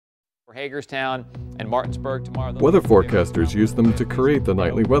For Hagerstown and Martinsburg tomorrow. Weather forecasters use them to create the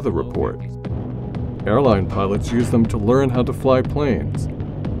nightly weather report. Airline pilots use them to learn how to fly planes.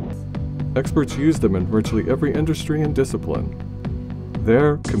 Experts use them in virtually every industry and discipline.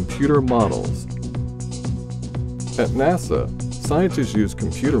 They're computer models. At NASA, scientists use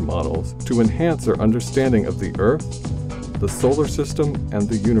computer models to enhance our understanding of the Earth, the solar system, and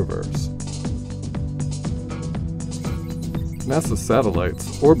the universe. NASA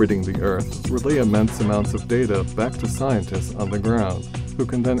satellites orbiting the Earth relay immense amounts of data back to scientists on the ground, who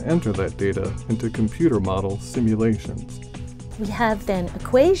can then enter that data into computer model simulations. We have then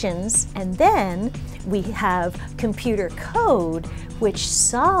equations, and then we have computer code which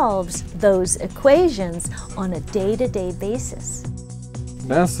solves those equations on a day-to-day basis.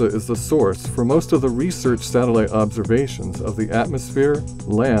 NASA is the source for most of the research satellite observations of the atmosphere,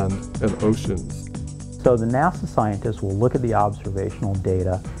 land, and oceans. So the NASA scientists will look at the observational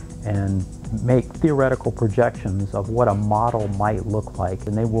data and make theoretical projections of what a model might look like,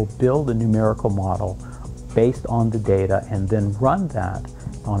 and they will build a numerical model based on the data and then run that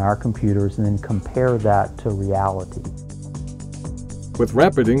on our computers and then compare that to reality. With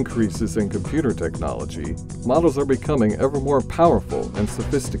rapid increases in computer technology, models are becoming ever more powerful and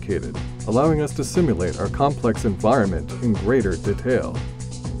sophisticated, allowing us to simulate our complex environment in greater detail.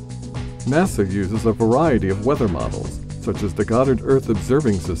 NASA uses a variety of weather models, such as the Goddard Earth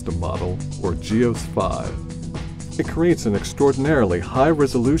Observing System model, or GEOS-5. It creates an extraordinarily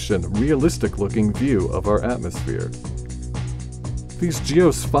high-resolution, realistic-looking view of our atmosphere. These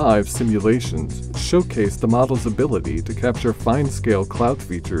GEOS-5 simulations showcase the model's ability to capture fine-scale cloud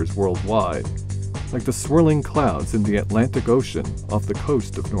features worldwide, like the swirling clouds in the Atlantic Ocean off the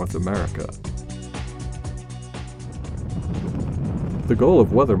coast of North America. The goal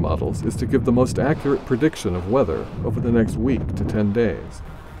of weather models is to give the most accurate prediction of weather over the next week to 10 days.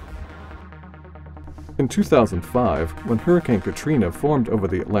 In 2005, when Hurricane Katrina formed over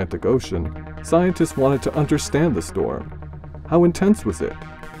the Atlantic Ocean, scientists wanted to understand the storm. How intense was it?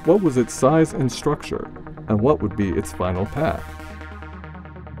 What was its size and structure? And what would be its final path?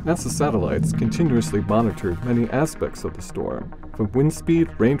 NASA satellites continuously monitored many aspects of the storm, from wind speed,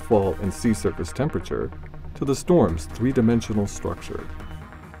 rainfall, and sea surface temperature, to the storm's three-dimensional structure.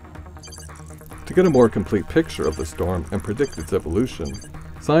 To get a more complete picture of the storm and predict its evolution,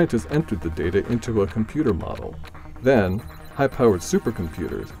 scientists entered the data into a computer model. Then, high-powered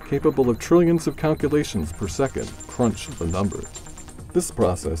supercomputers, capable of trillions of calculations per second, crunch the numbers. This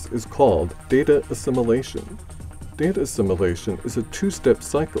process is called data assimilation. Data assimilation is a two-step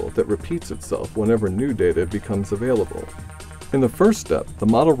cycle that repeats itself whenever new data becomes available. In the first step, the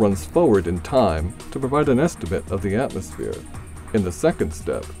model runs forward in time to provide an estimate of the atmosphere. In the second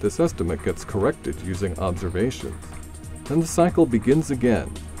step, this estimate gets corrected using observations. Then the cycle begins again,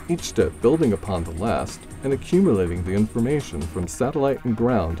 each step building upon the last and accumulating the information from satellite and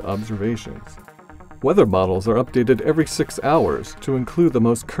ground observations. Weather models are updated every 6 hours to include the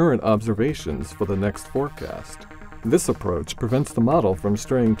most current observations for the next forecast. This approach prevents the model from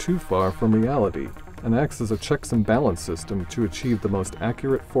straying too far from reality and acts as a checks and balance system to achieve the most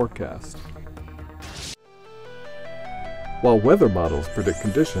accurate forecast. While weather models predict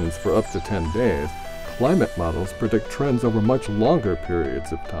conditions for up to 10 days, climate models predict trends over much longer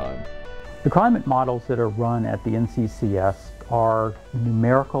periods of time. The climate models that are run at the NCCS are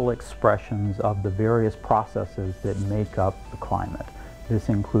numerical expressions of the various processes that make up the climate. This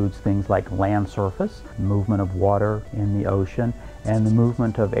includes things like land surface, movement of water in the ocean, and the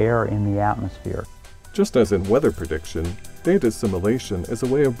movement of air in the atmosphere. Just as in weather prediction, data assimilation is a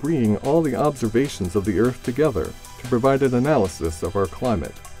way of bringing all the observations of the Earth together to provide an analysis of our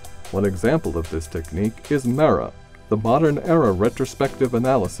climate. One example of this technique is MERA, the Modern Era Retrospective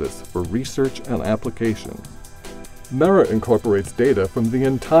Analysis for Research and Application. MERA incorporates data from the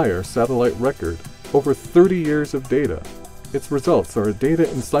entire satellite record, over 30 years of data. Its results are a data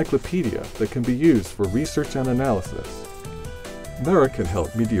encyclopedia that can be used for research and analysis. MERA can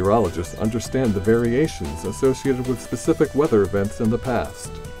help meteorologists understand the variations associated with specific weather events in the past.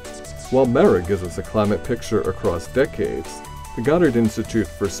 While MERA gives us a climate picture across decades, the Goddard Institute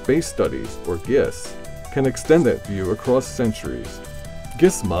for Space Studies, or GISS, can extend that view across centuries.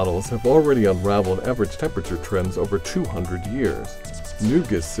 GISS models have already unraveled average temperature trends over 200 years. New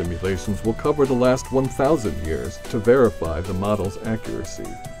GISS simulations will cover the last 1,000 years to verify the model's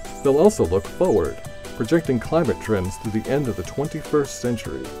accuracy. They'll also look forward, projecting climate trends to the end of the 21st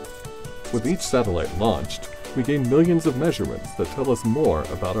century. With each satellite launched, we gain millions of measurements that tell us more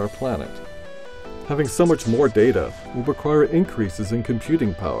about our planet. Having so much more data will require increases in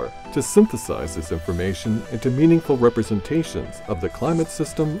computing power to synthesize this information into meaningful representations of the climate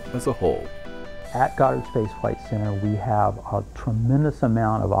system as a whole. At Goddard Space Flight Center, we have a tremendous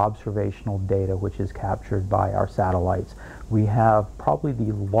amount of observational data which is captured by our satellites. We have probably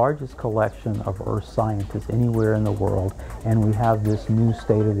the largest collection of Earth scientists anywhere in the world, and we have this new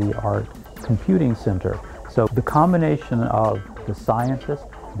state-of-the-art computing center. So the combination of the scientists,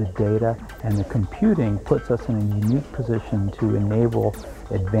 the data, and the computing puts us in a unique position to enable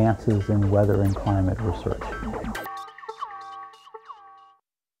advances in weather and climate research.